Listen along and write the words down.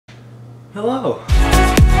Hello.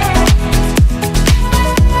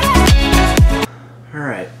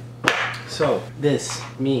 Alright. So,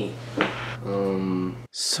 me.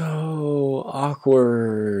 So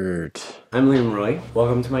awkward. I'm Liam Roy.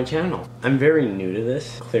 Welcome to my channel. I'm very new to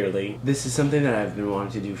this, clearly. This is something that I've been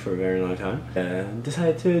wanting to do for a very long time. And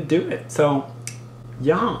decided to do it. So,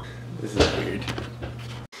 yeah. This is weird.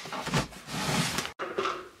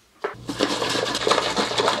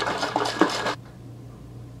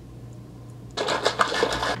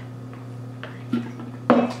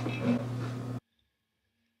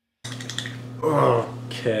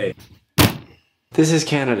 Okay. This is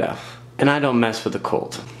Canada, and I don't mess with the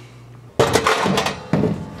cold.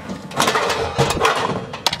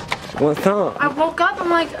 What's up? I woke up,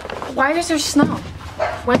 I'm like, why is there snow?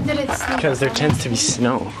 When did it snow? Because there tends to be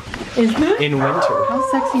snow. Is there? In winter. How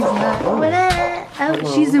sexy is that?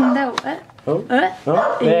 Oh, she zoomed out. What? Oh,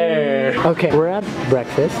 there. Okay, we're at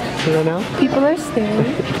breakfast right now. People are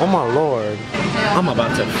staring. Oh my lord. I'm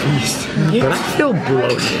about to feast. But I feel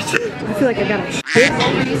bloated. I feel like I got a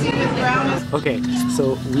Okay,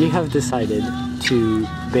 so we have decided to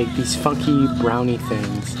bake these funky brownie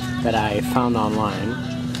things that I found online.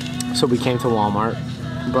 So we came to Walmart,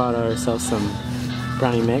 brought ourselves some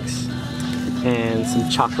brownie mix and some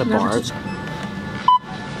chocolate bars.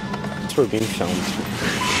 We're being filmed.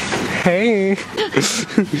 Hey!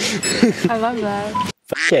 I love that.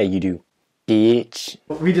 Yeah, you do, bitch.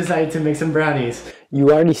 We decided to make some brownies. You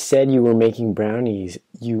already said you were making brownies,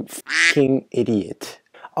 you fucking idiot.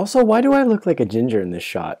 Also, why do I look like a ginger in this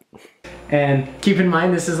shot? And keep in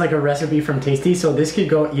mind, this is like a recipe from Tasty, so this could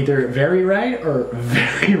go either very right or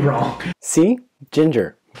very wrong. See?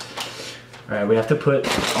 Ginger. Alright, we have to put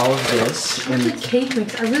all of this in the cake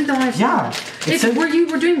mix. I really don't understand. Yeah.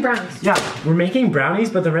 We're doing brownies. Yeah, we're making brownies,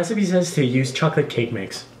 but the recipe says to use chocolate cake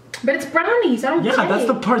mix. But it's brownies, I don't get it. Yeah, that's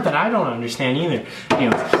the part that I don't understand either.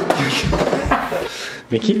 Anyways.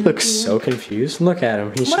 Mickey looks so confused. Look at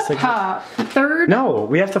him. He's what just a like pop. Third. No,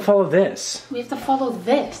 we have to follow this. We have to follow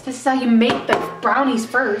this. This is how you make the brownies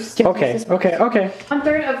first. Okay.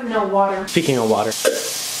 1/3 of no water. Speaking of water.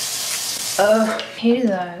 Hate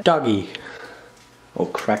that. Doggy. Oh,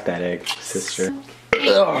 crack that egg, sister.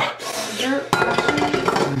 You're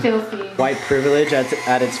filthy. White privilege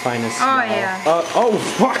at its finest. Oh yeah. Oh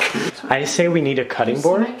fuck! I say we need a cutting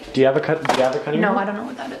board. Do you have a cutting board? No, I don't know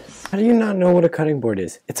what that is. How do you not know what a cutting board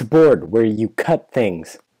is? It's a board where you cut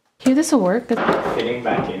things. Here, this will work. Fitting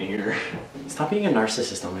back in here. Stop being a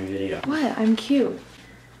narcissist on my video. What? I'm cute.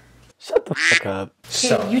 Shut the fuck up.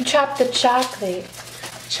 Okay, you chop the chocolate.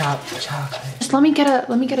 Chop the chocolate. Just let me get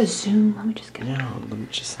a zoom. Let me just get. No, let me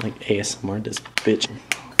just like ASMR this bitch.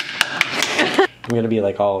 I'm gonna be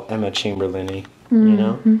like all Emma Chamberlain-y, you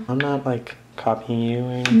know? I'm not like copying you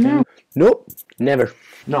or anything. No. Nope, never.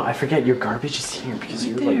 No, I forget your garbage is here because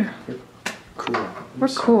Right you're there. like, you're cool. We're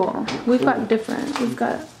cool. We've got different. We've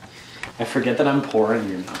got. I forget that I'm poor and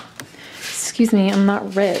you're not. Excuse me, I'm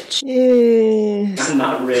not rich. I'm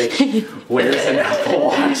not rich. Where's an Apple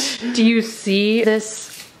Watch? Do you see this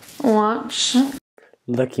watch?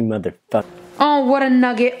 Lucky motherfucker. Oh, what a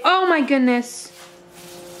nugget. Oh my goodness.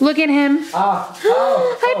 Look at him.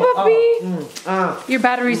 Hi, puppy. Your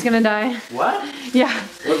battery's gonna die. What? Yeah.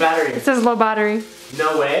 What battery? It says low battery.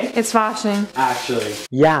 No way. It's flashing. Actually.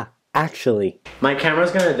 Yeah, actually. My camera's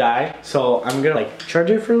gonna die, so I'm gonna like charge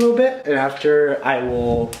it for a little bit, and after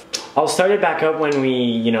I'll start it back up when we,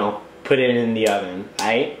 you know, put it in the oven.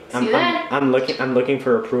 I'm looking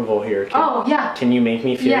for approval here. Can you make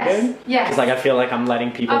me feel good? Yes. Because like I feel like I'm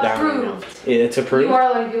letting people down right now. It's approved. You are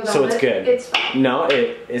letting people down. So it's good. It's fine. No,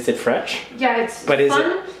 is it fresh? Yeah, it's but is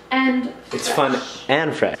fun and it's fresh. fun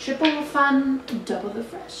and fresh. Triple the fun, double the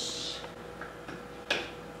fresh.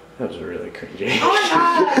 That was really cringy. Oh my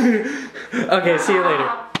god! Okay, see you later.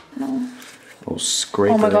 No. Oh,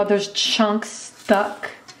 scrape. Oh my god, there's chunks stuck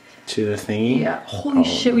to the thingy. Yeah. Holy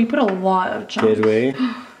shit, we put a lot of chunks. Did we?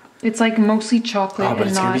 It's like mostly chocolate. Oh, but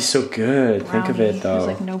it's gonna be so good. Brownie. Think of it though.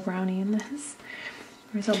 There's like no brownie in this.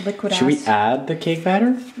 There's a liquid. Should we add the cake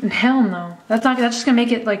batter? Hell no. That's just gonna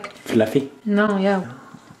make it like fluffy. No, yeah.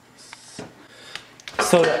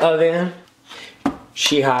 So the oven,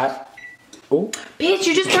 she hot. Oh. Bitch,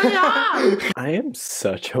 you just turned it off! I am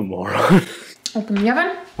such a moron. Open the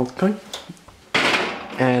oven. Okay.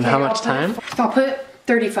 And how much time? I'll put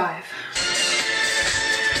 35.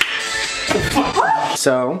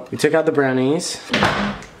 So, we took out the brownies.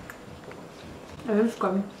 It's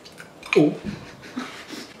good. Oh.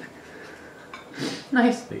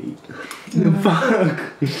 Nice. Fuck.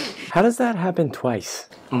 How does that happen twice?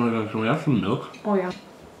 Oh my god, can we have some milk? Oh yeah.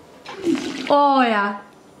 Oh yeah.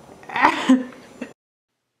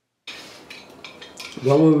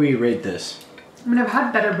 What would we rate this? I mean, I've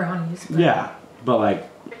had better brownies. But Yeah, but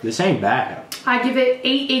like, this ain't bad. I give it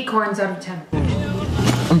 8 acorns out of 10.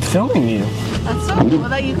 I'm filming you. That's so cool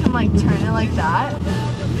that you can like turn it like that.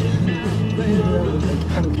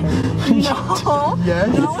 No.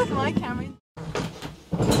 Yes. Not with my camera.